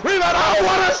 Tip. Rebound. Oh,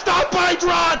 what a stop by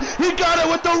Drott. He got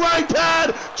it with the right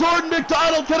pad. Jordan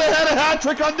McDonald could have had a hat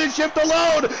trick on this shift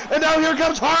alone. And now here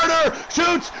comes Harder.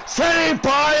 Shoots. Saved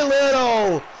by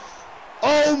Little.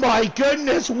 Oh, my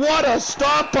goodness. What a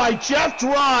stop by Jeff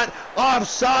Drott.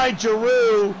 Offside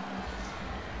Giroux.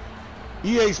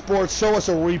 EA Sports, show us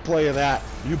a replay of that.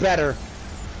 You better.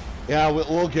 Yeah,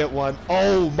 we'll get one.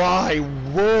 Oh, my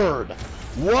word.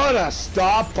 What a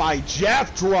stop by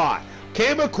Jeff Drott.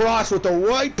 Came across with the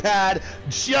right pad,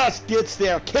 just gets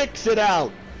there, kicks it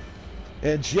out.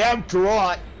 And Jeff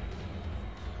Drott,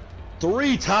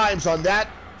 3 times on that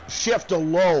shift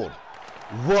alone,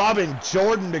 robbing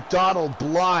Jordan McDonald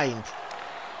blind.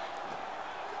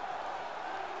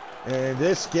 And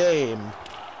this game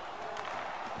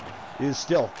is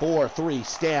still 4-3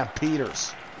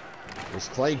 Stampeders. There's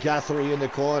Clay Guthrie in the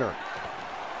corner.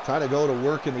 Trying to go to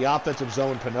work in the offensive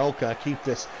zone. Ponoka keep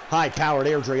this high-powered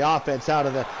Airdrie offense out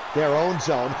of their own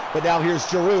zone. But now here's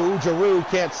Giroux. Giroux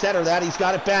can't center that. He's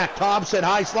got it back. Thompson,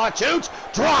 high slot, shoots.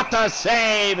 Drott the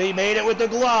save. He made it with the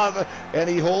glove, and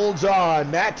he holds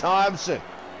on. Matt Thompson,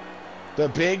 the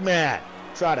big man,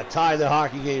 trying to tie the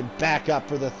hockey game back up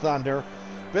for the Thunder.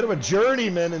 Bit of a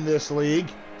journeyman in this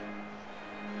league.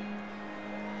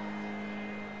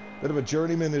 Bit of a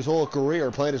journeyman his whole career.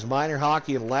 Played his minor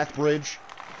hockey in Lethbridge.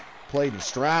 Played in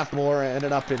Strathmore,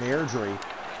 ended up in Airdrie.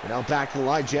 And now back to the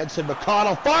line, Jensen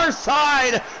McConnell, far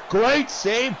side! Great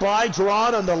save by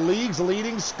Drott on the league's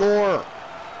leading scorer.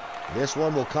 This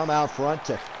one will come out front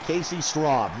to Casey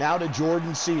Straub. Now to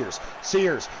Jordan Sears.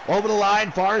 Sears over the line,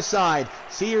 far side.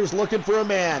 Sears looking for a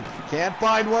man. Can't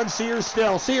find one, Sears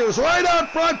still. Sears right out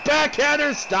front,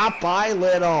 backhander, stopped by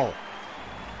Little.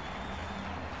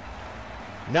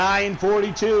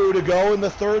 9:42 to go in the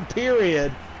third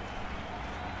period.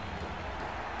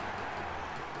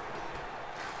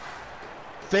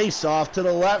 Face off to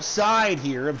the left side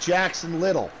here of Jackson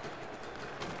Little.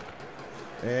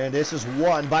 And this is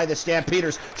won by the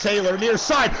Stampeders. Saylor near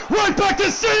side. Right back to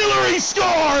Saylor. He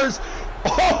scores!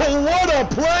 Oh, what a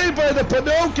play by the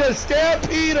Ponoka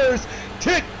Stampeders.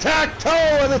 Tic-tac-toe,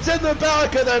 and it's in the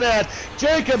back of the net.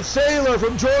 Jacob Saylor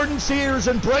from Jordan Sears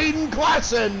and Braden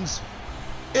Glassens.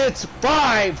 It's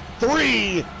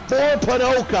 5-3 for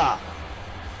Ponoka.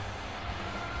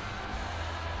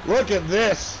 Look at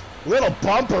this. Little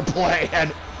bumper play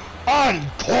and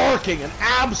uncorking, an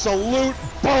absolute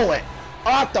bullet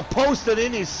off the post and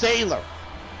in his Sailor.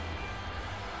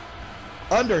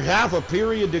 Under half a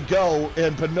period to go,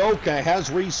 and Ponoka has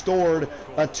restored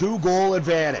a 2-goal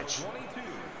advantage.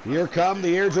 Here come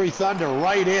the Airdrie Thunder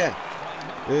right in.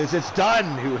 It's Dunn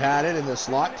who had it in the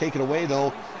slot, taken away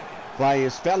though by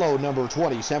his fellow number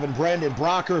 27, Brendan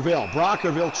Brockerville.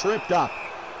 Brockerville tripped up.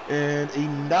 And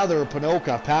another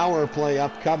Ponoka power play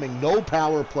upcoming. No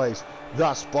power plays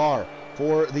thus far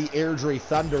for the Airdrie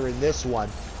Thunder in this one.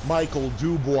 Michael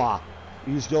Dubois,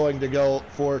 he's going to go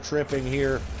for tripping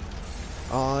here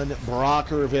on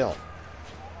Brockerville.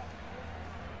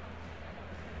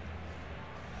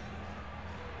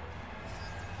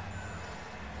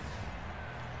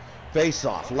 Face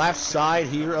off, left side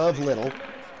here of Little.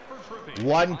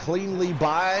 One cleanly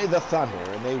by the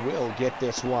Thunder, and they will get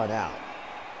this one out.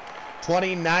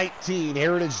 2019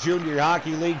 Heritage Junior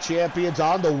Hockey League champions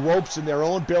on the ropes in their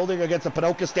own building against the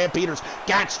Ponoka Stampeders.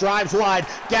 Gatz drives wide.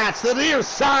 Gatz to the near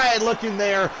side, looking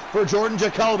there for Jordan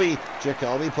Jacoby.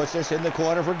 Jacoby puts this in the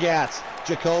corner for Gatz.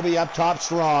 Jacoby up top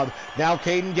strong. Now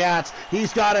Caden Gatz.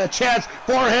 He's got a chance.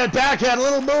 Forehand, backhand. A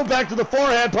little move back to the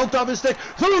forehand. Poked off his stick.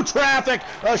 Through traffic.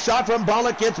 A shot from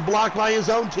Bullock gets blocked by his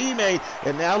own teammate.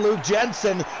 And now Luke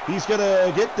Jensen. He's going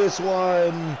to get this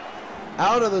one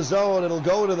out of the zone. It'll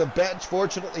go to the bench.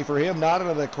 Fortunately for him, not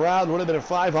into the crowd. Would have been a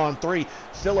 5-on-3.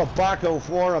 Still a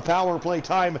 $1.04. A power play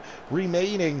time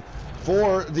remaining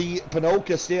for the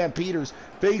Ponoka Stampeders.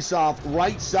 Face off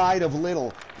right side of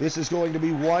Little. This is going to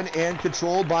be won and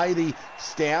controlled by the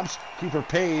Stamps. Cooper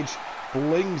Page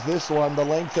flings this one the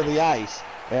length of the ice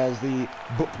as the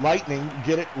Lightning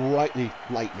get it right. The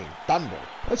Lightning, Thunder.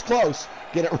 That's close.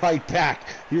 Get it right back.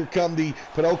 Here come the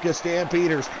Ponoka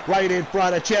Stampeders. Right in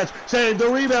front. A chance. Save the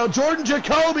rebound. Jordan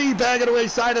Jacoby banging away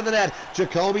side of the net.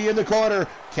 Jacoby in the corner.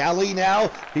 Kelly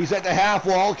now. He's at the half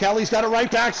wall. Kelly's got a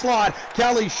right back slot.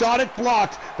 Kelly shot it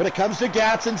blocked, but it comes to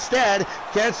Gatz instead.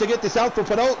 Chance to get this out for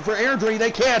Airdrie.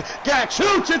 They can't. Gatz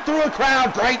shoots it through a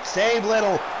crowd. Great save,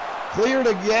 Little. Cleared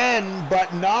again,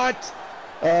 but not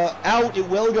out. It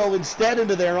will go instead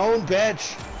into their own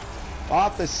bench.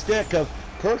 Off the stick of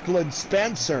Kirkland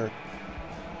Spencer.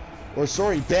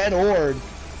 Ben Ord.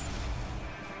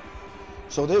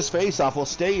 So this faceoff will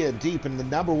stay in deep in the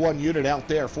number one unit out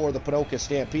there for the Ponoka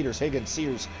Stampeders. Higgins,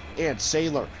 Sears, and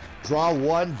Saylor. Draw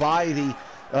one by the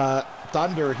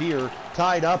Thunder here.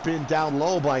 Tied up in down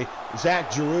low by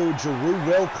Zach Giroux. Giroux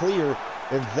will clear,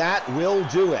 and that will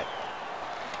do it.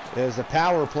 As the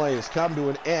power play has come to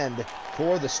an end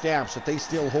for the Stamps, but they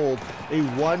still hold a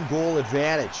 1-goal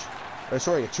advantage. A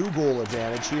 2-goal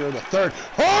advantage here in the third.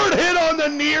 Hard hit on the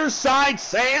near side.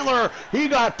 Saylor. He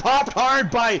got popped hard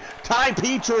by Ty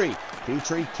Petrie.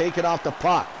 Petrie taking off the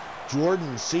puck.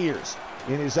 Jordan Sears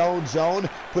in his own zone.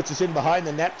 Puts us in behind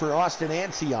the net for Austin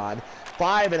Ancion.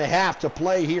 5.5 to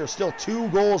play here. Still 2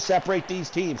 goals separate these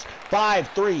teams.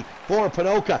 5-3 for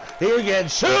Ponoka. Here again.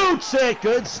 Shoots it.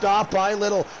 Good stop by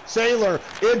Little. Saylor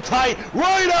in tight.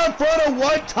 Right on front of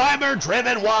one-timer.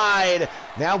 Driven wide.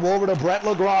 Now over to Brett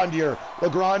Legrandier.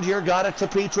 Legrandier got it to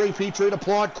Petrie. Petrie to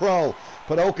Ponoka.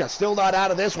 Ponoka still not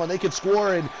out of this one. They could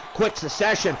score in quick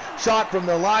succession. Shot from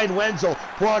the line. Wenzel.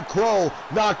 Crow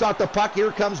knocked off the puck.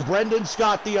 Here comes Brendan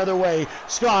Scott the other way.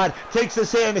 Scott takes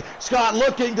this in. Scott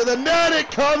looking to the net. It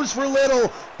comes for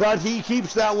Little, but he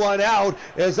keeps that one out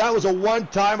as that was a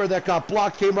one-timer that got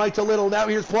blocked. Came right to Little. Now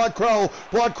here's Crow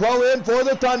in for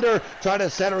the Thunder. Trying to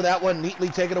center that one. Neatly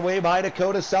taken away by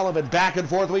Dakota Sullivan. Back and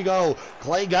forth we go.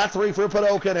 Clay Guthrie for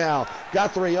Ponoka now.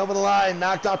 Guthrie over the line.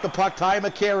 Knocked off the puck. Ty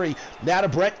McCary. Now to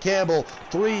Brett Campbell.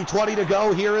 3:20 to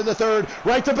go here in the third.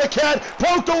 Right to Paquette.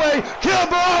 Poked away.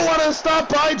 Campbell. What a stop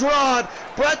by Drawn.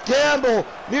 Brett Campbell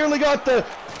nearly got the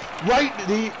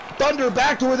Thunder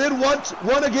back to within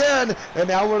one again. And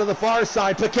now we're to the far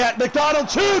side. Paquette. McDonald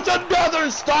shoots.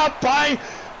 Another stop by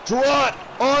Drawn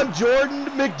on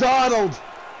Jordan McDonald.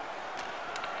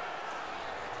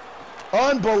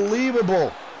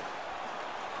 Unbelievable.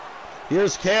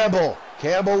 Here's Campbell.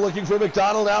 Campbell looking for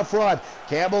McDonald out front.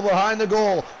 Campbell behind the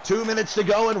goal. 2 minutes to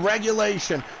go in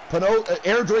regulation.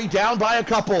 Airdrie down by a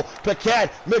couple.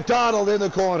 Paquette. McDonald in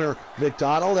the corner.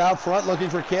 McDonald out front looking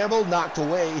for Campbell. Knocked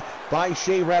away by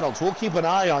Shea Reynolds. We'll keep an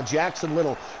eye on Jackson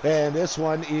Little. And this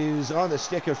one is on the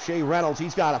stick of Shea Reynolds.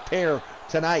 He's got a pair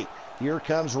tonight. Here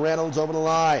comes Reynolds over the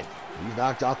line. He's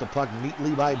knocked off the puck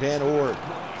neatly by Ben Ord.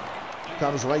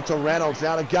 Comes right to Reynolds.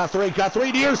 Now to Guthrie.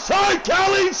 Guthrie near side.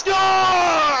 Kelly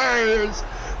scores!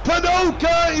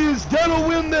 Ponoka is going to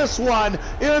win this one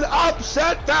in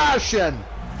upset fashion.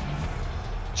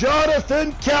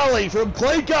 Jonathan Kelly from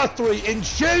Clay Guthrie and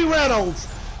Shea Reynolds.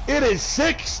 It is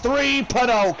 6-3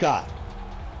 Ponoka.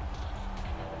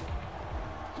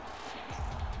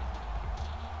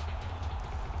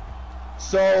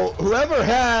 So whoever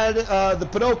had the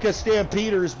Ponoka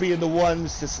Stampeders being the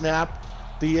ones to snap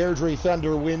the Airdrie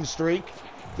Thunder win streak,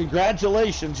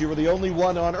 congratulations, you were the only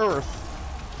one on earth.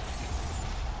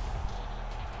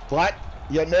 But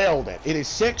you nailed it. It is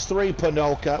 6-3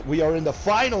 Ponoka. We are in the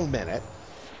final minute.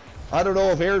 I don't know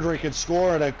if Airdrie could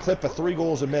score at a clip of 3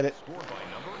 goals a minute.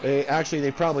 Actually,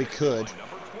 they probably could.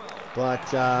 But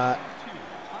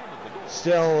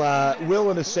still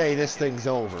willing to say this thing's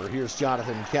over. Here's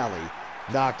Jonathan Kelly.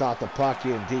 Knocked off the puck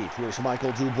in deep. Here's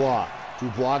Michael Dubois.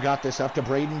 Dubois got this up to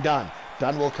Braden Dunn.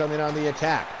 Dunn will come in on the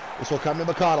attack. This will come to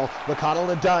McConnell.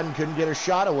 McConnell to Dunn. Couldn't get a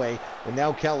shot away. And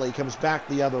now Kelly comes back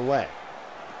the other way.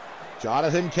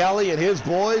 Jonathan Kelly and his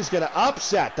boys going to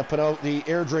upset the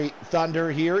Airdrie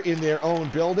Thunder here in their own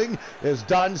building as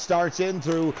Dunn starts in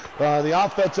through the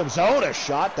offensive zone. A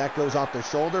shot that goes off the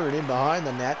shoulder and in behind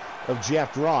the net of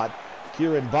Jeff Drott.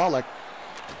 Kieran Bullock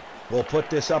will put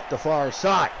this up the far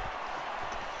side.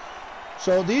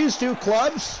 So these two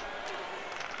clubs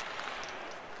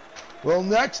will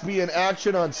next be in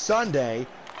action on Sunday.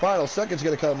 Final second's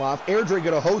going to come off. Airdrie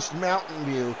going to host Mountain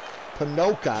View.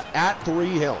 Ponoka at Three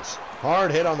Hills.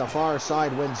 Hard hit on the far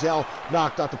side. Wenzel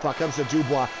knocked out the puck. Comes to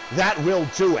Dubois. That will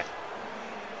do it.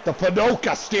 The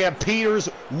Ponoka Stampeders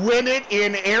win it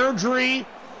in Airdrie.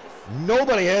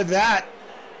 Nobody had that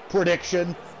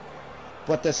prediction.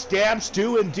 But the Stamps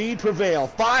do indeed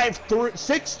prevail.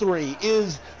 6-3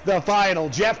 is the final.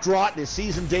 Jeff Drott, his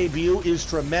season debut is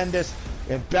tremendous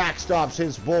and backstops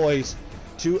his boys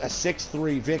to a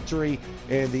 6-3 victory.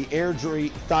 And the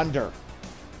Airdrie Thunder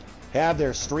have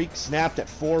their streak snapped at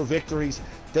 4 victories.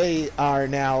 They are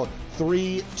now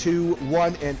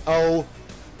 3-2-1-0.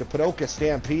 The Ponoka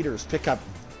Stampeders pick up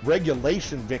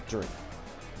regulation victory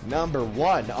number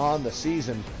 1 on the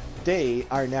season. They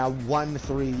are now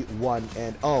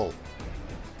 1-3-1-0.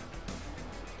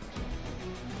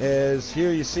 As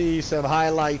here you see some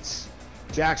highlights.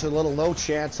 Jackson Little, no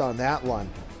chance on that one.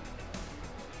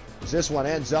 As this one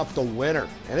ends up the winner,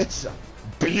 and it's a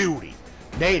beauty.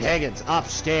 Nate Higgins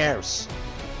upstairs.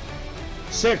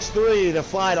 6-3 the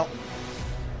final.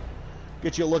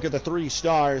 Get you a look at the 3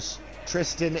 stars.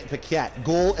 Tristan Paquette,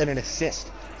 goal and an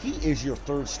assist. He is your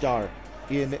 3rd star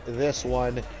in this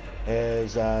one,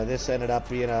 as this ended up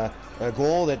being a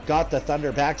goal that got the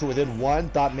Thunder back to within 1.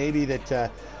 Thought maybe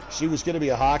that she was going to be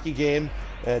a hockey game.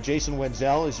 Jason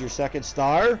Wenzel is your 2nd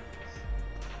star.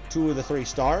 2 of the 3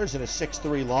 stars in a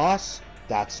 6-3 loss.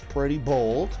 That's pretty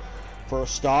bold. 1st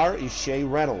star is Shea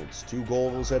Reynolds. 2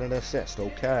 goals and an assist.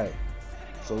 Okay.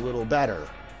 It's a little better.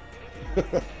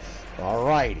 All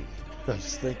righty. I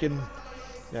was thinking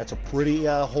that's a pretty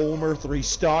homer 3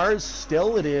 stars.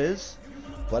 Still it is.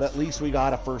 But at least we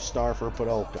got a 1st star for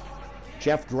Ponoka.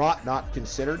 Jeff Drott not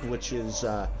considered, which is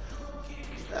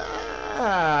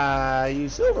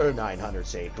he's over 900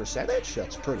 save percentage.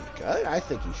 That's pretty good. I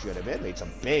think he should have been. Made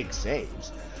some big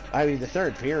saves. I mean, the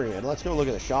 3rd period. Let's go look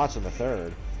at the shots in the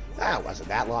 3rd. That wasn't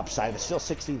that lopsided. It's still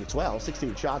 16-12.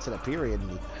 16 shots in a period,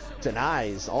 and he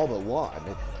denies all but 1.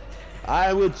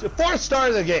 I would 4th star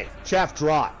of the game. Jeff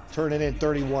Drott turning in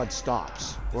 31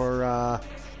 stops. Or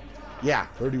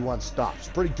 31 stops.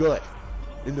 Pretty good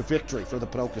in the victory for the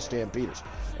Ponoka Stampeders.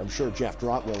 I'm sure Jeff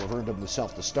Drott will have earned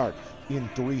himself the start in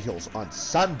Three Hills on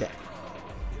Sunday.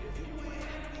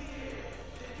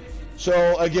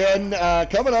 So again,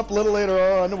 coming up a little later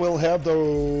on, we'll have the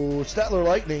Stettler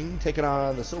Lightning taking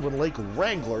on the Sylvan Lake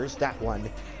Wranglers. That one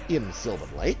in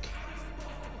Sylvan Lake.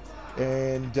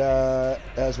 And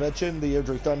as mentioned, the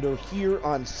Airdrie Thunder here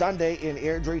on Sunday in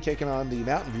Airdrie taking on the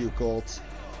Mountain View Colts,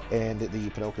 and the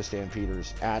Ponoka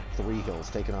Stampeders at Three Hills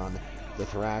taking on the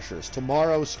Thrashers.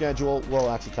 Tomorrow's schedule,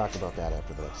 we'll actually talk about that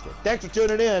after the next game. Thanks for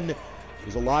tuning in. It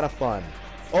was a lot of fun.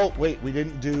 Oh, wait, we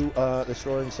didn't do the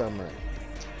scoring summary.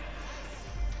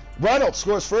 Reynolds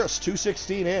scores first,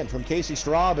 2:16 in from Casey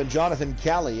Straub and Jonathan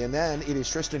Kelly, and then it is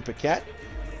Tristan Paquette.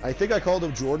 I think I called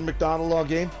him Jordan McDonald all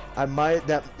game.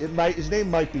 His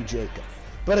name might be Jacob.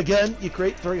 But again, you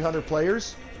create 300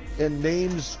 players, and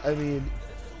names, I mean,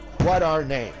 what are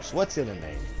names? What's in a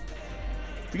name?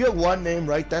 If you get one name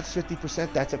right, that's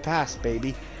 50%. That's a pass,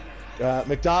 baby.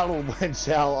 McDonald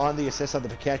Wenzel on the assist on the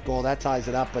Paquette goal. That ties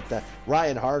it up. But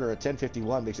Ryan Harder at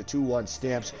 10:51 makes it 2-1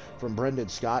 Stamps from Brendan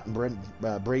Scott and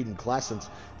Braden Klessens.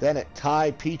 Then at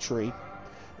Ty Petrie,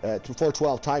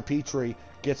 4:12, Ty Petrie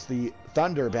gets the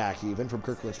Thunder back even from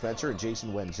Kirkland Spencer and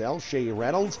Jason Wenzel. Shea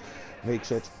Reynolds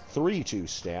makes it 3-2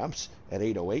 Stamps at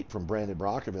 8:08 from Brandon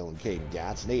Brockerville and Caden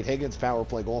Gatz. Nate Higgins power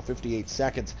play goal 58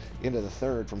 seconds into the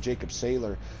 3rd from Jacob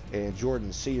Saylor and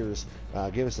Jordan Sears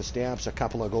gives the Stamps a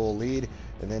couple of goal lead,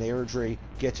 and then Airdrie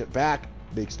gets it back,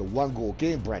 makes the 1-goal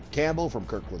game. Brett Campbell from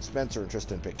Kirkland Spencer and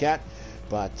Tristan Paquette,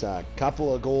 but a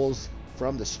couple of goals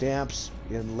from the Stamps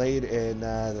late in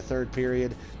the 3rd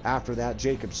period. After that,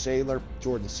 Jacob Saylor,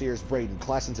 Jordan Sears, Braden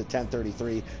Klessens at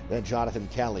 10:33, then Jonathan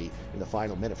Kelly in the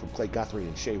final minute from Clay Guthrie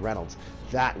and Shea Reynolds.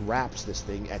 That wraps this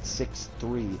thing at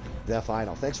 6-3, the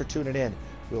final. Thanks for tuning in.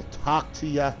 We'll talk to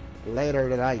you later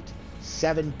tonight,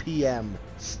 7 p.m.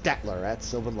 Stettler at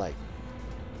Sylvan Lake.